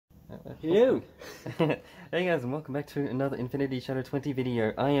Hello! Hey guys, and welcome back to another Infinity Shadow 20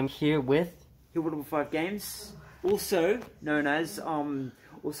 video. I am here with Hillboy55 Games, also known as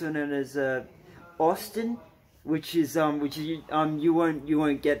Austin, which you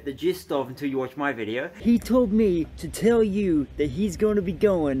won't get the gist of until you watch my video. He told me to tell you that he's going to be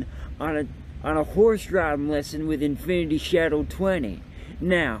going on a horse riding lesson with Infinity Shadow 20.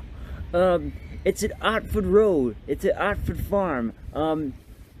 Now, it's at Otford Road. It's at Otford Farm.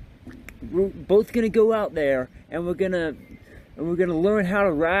 We're both gonna go out there and we're gonna learn how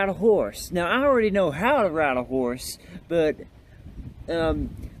to ride a horse. Now I already know how to ride a horse, but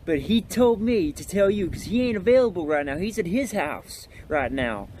he told me to tell you because he ain't available right now. He's at his house right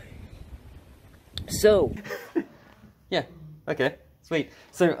now. So yeah, okay, sweet.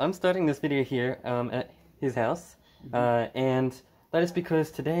 So I'm starting this video here at his house, and that is because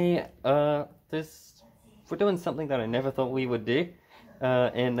today we're doing something that I never thought we would do.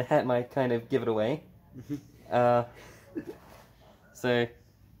 And the hat might kind of give it away. So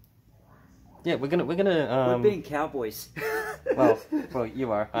yeah, we're being cowboys. well,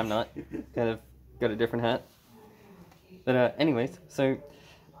 you are. I'm not. Kind of got a different hat. But anyways, so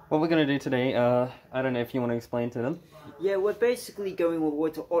what we're gonna do today, I don't know if you want to explain to them. Yeah, we're basically going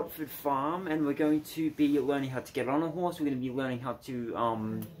to Otford Farm, and we're going to be learning how to get on a horse. We're going to be learning how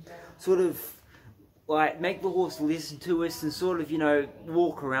to sort of like make the horse listen to us and sort of, you know,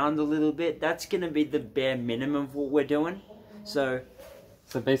 walk around a little bit. That's going to be the bare minimum of what we're doing. So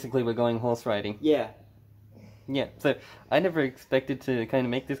basically we're going horse riding. Yeah. Yeah, so I never expected to kind of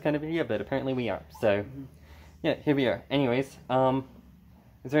make this kind of video, but apparently we are. So yeah, here we are. Anyways,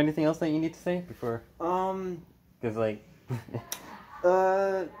 is there anything else that you need to say before? Because like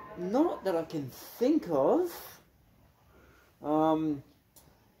not that I can think of.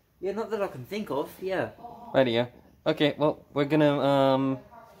 Yeah, not that I can think of, yeah. Rightio. Okay, well, we're gonna,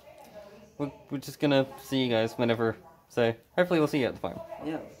 we're just gonna see you guys whenever, so hopefully we'll see you at the farm.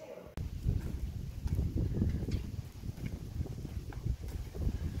 Yeah.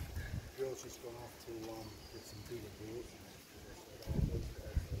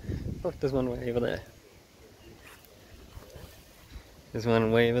 Look, there's one way over there. There's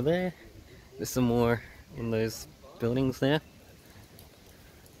one way over there. There's some more in those buildings there.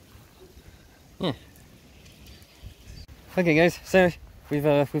 Yeah. Okay guys, so we've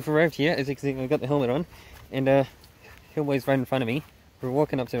arrived here. As you can see, we've got the helmet on, and Hillboy's right in front of me. We're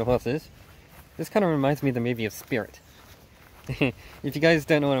walking up to the horses. This kind of reminds me of the movie of Spirit. If you guys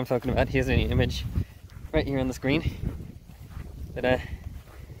don't know what I'm talking about, here's an image right here on the screen. But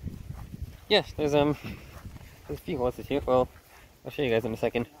yeah, there's a few horses here. Well, I'll show you guys in a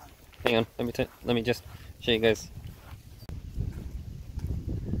second. Hang on, let me just show you guys.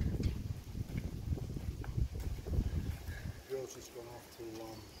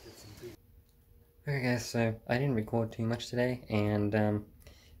 Okay guys, so I didn't record too much today, and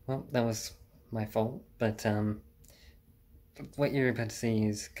well, that was my fault, but what you're about to see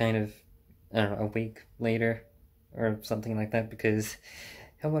is kind of, I don't know, a week later or something like that, because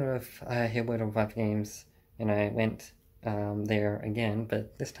Hillboy55 Games and I went there again,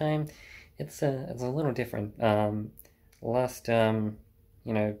 but this time it's a little different. The last time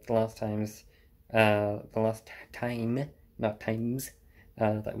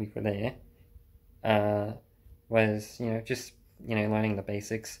that we were there was, you know, just, you know, learning the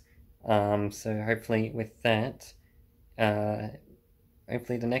basics. So hopefully with that,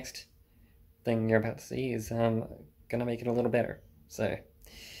 hopefully the next thing you're about to see is gonna make it a little better. So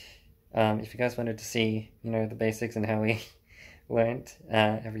if you guys wanted to see, you know, the basics and how we learned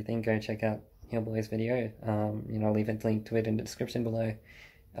everything, go check out Hillboy's video. You know, I'll leave a link to it in the description below,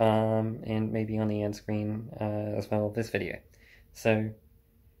 and maybe on the end screen as well of this video. So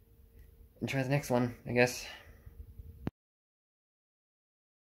enjoy the next one, I guess.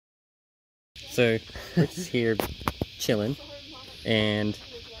 So we're just here chilling, and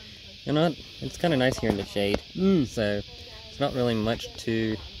you know what? It's kind of nice here in the shade. So it's not really much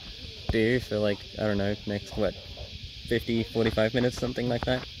to do for, like, I don't know, next what, 50-45 minutes, something like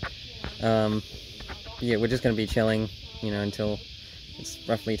that. Yeah, we're just gonna be chilling, you know, until it's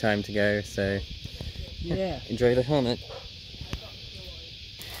roughly time to go. So yeah, enjoy the helmet.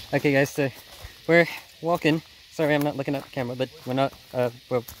 Okay guys, so we're walking. Sorry, I'm not looking at the camera, but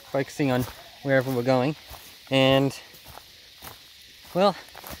we're focusing on wherever we're going. And, well,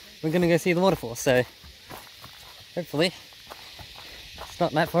 we're gonna go see the waterfall, so hopefully it's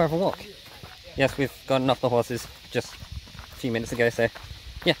not that far of a walk. Yes, we've gotten off the horses just a few minutes ago, so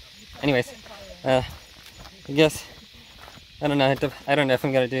yeah. Anyways, I guess, I don't know if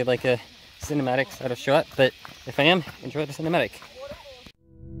I'm gonna do like a cinematics out of shot, but if I am, enjoy the cinematic.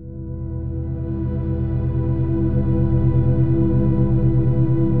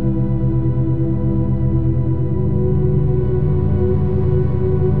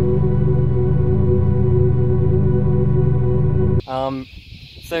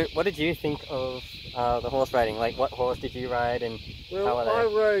 So, what did you think of the horse riding? Like, what horse did you ride, and well, how are they? I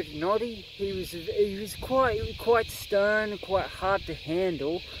rode Noddy. He was quite stern, quite hard to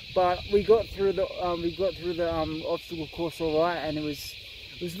handle, but we got through the obstacle course all right, and it was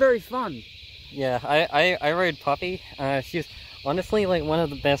very fun. Yeah, I rode Poppy. She's honestly like one of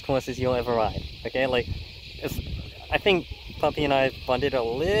the best horses you'll ever ride. Okay, like I think Poppy and I bonded a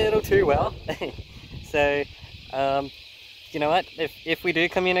little too well. So, you know what? If we do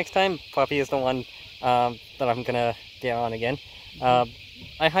come here next time, Poppy is the one that I'm gonna get on again.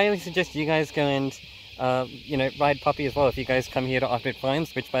 I highly suggest you guys go and you know, ride Poppy as well if you guys come here to Otford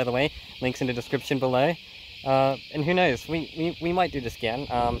Farms, which by the way, links in the description below. And who knows, we might do this again.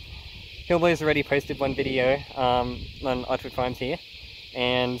 Hillboy's already posted one video on Otford Farms here,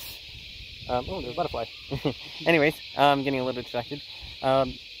 and oh, there's a butterfly. Anyways, I'm getting a little distracted.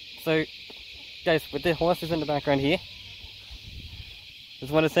 So, guys, with the horses in the background here,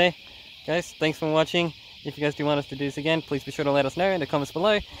 just want to say, guys, thanks for watching. If you guys do want us to do this again, please be sure to let us know in the comments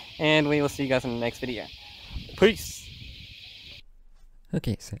below, and we will see you guys in the next video. Peace!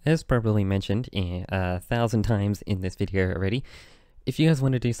 Okay, so as probably mentioned 1,000 times in this video already, if you guys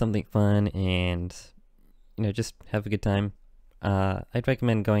want to do something fun and, you know, just have a good time, I'd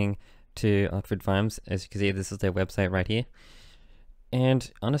recommend going to Otford Farms. As you can see, this is their website right here.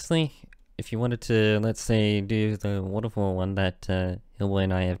 And honestly, if you wanted to, let's say, do the waterfall one that Hillboy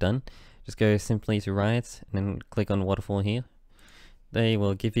and I have done, just go simply to rides and then click on waterfall here. They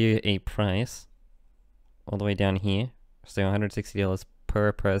will give you a price all the way down here, so $160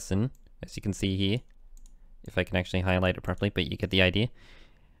 per person, as you can see here. If I can actually highlight it properly, but you get the idea.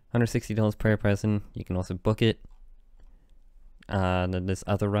 $160 per person. You can also book it. Then there's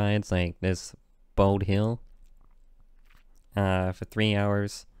other rides, like there's Bold Hill for 3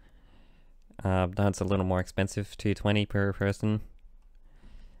 hours. That's a little more expensive, $220 per person.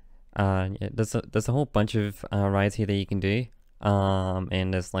 Yeah, there's a whole bunch of rides here that you can do.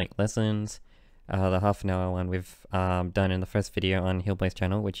 And there's like lessons. The half-an-hour one we've done in the first video on Hillboy's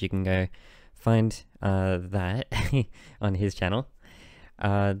channel, which you can go find that on his channel.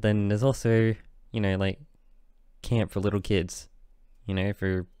 Then there's also, you know, like camp for little kids, you know,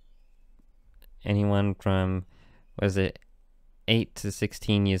 for anyone from, what is it, 8 to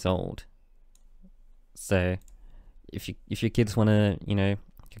 16 years old. So if your kids want to, you know,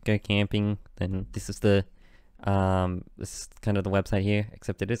 go camping, then this is the this is kind of the website here,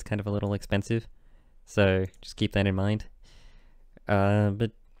 except it is kind of a little expensive, so just keep that in mind.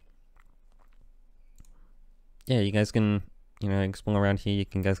 But yeah, you guys can, you know, explore around here.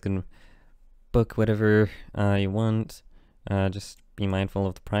 You guys can book whatever you want. Just be mindful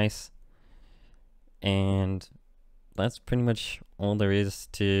of the price, and that's pretty much all there is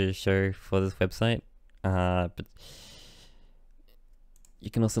to show for this website. But you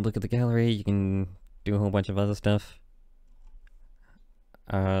can also look at the gallery. You can do a whole bunch of other stuff.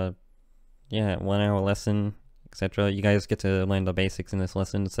 Yeah, 1 hour lesson, etc. You guys get to learn the basics in this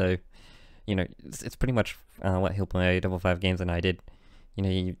lesson, so you know, it's pretty much what Hillboy55 Games and I did. You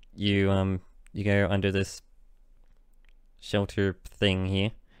know, you go under this shelter thing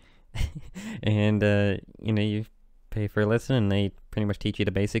here, and you know, you pay for a lesson, and they pretty much teach you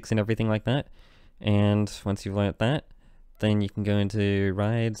the basics and everything like that. And once you've learnt that, then you can go into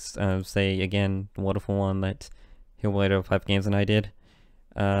rides. Say again, the waterfall one that Hillboy55 Games and I did.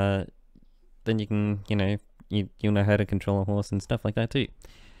 Then you can, you know, you'll know how to control a horse and stuff like that too.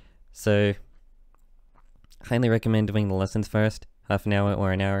 So, highly recommend doing the lessons first, half an hour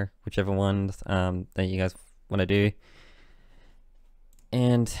or an hour, whichever ones that you guys want to do.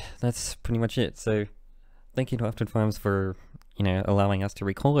 And that's pretty much it. So, thank you to Otford Farms for, you know, allowing us to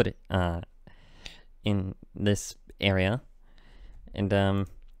record in this area. And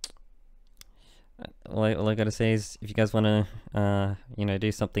all I gotta say is, if you guys want to, you know,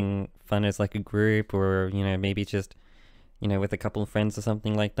 do something fun as like a group, or, you know, maybe just, you know, with a couple of friends or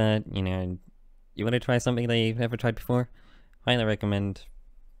something like that, you know, you want to try something that you've never tried before, highly recommend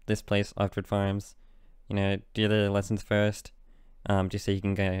this place, Otford Farms. You know, do the lessons first, just so you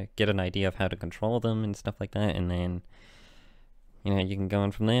can get an idea of how to control them and stuff like that, and then, you know, you can go on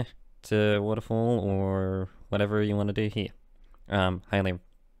from there to waterfall or whatever you want to do here. Highly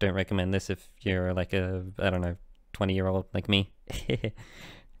don't recommend this if you're like a, I don't know, 20-year-old like me,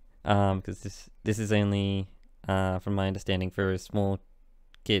 because this is only, from my understanding, for small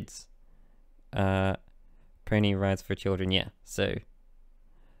kids. Pony rides for children, yeah. So,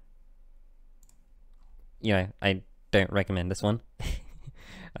 yeah, I don't recommend this one.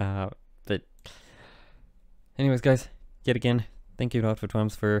 But anyways, guys, yet again, thank you to Otford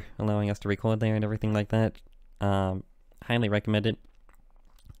Farms for allowing us to record there and everything like that. Highly recommend it.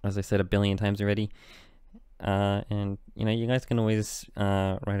 as I said a billion times already. And you know, you guys can always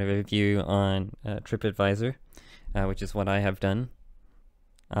write a review on TripAdvisor, which is what I have done.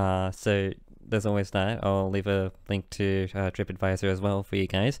 So there's always that. I'll leave a link to TripAdvisor as well for you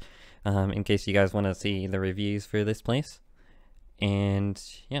guys, in case you guys want to see the reviews for this place. And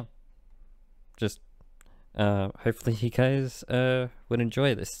yeah, just hopefully you guys would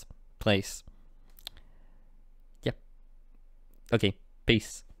enjoy this place. Yep. Okay,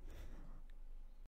 peace.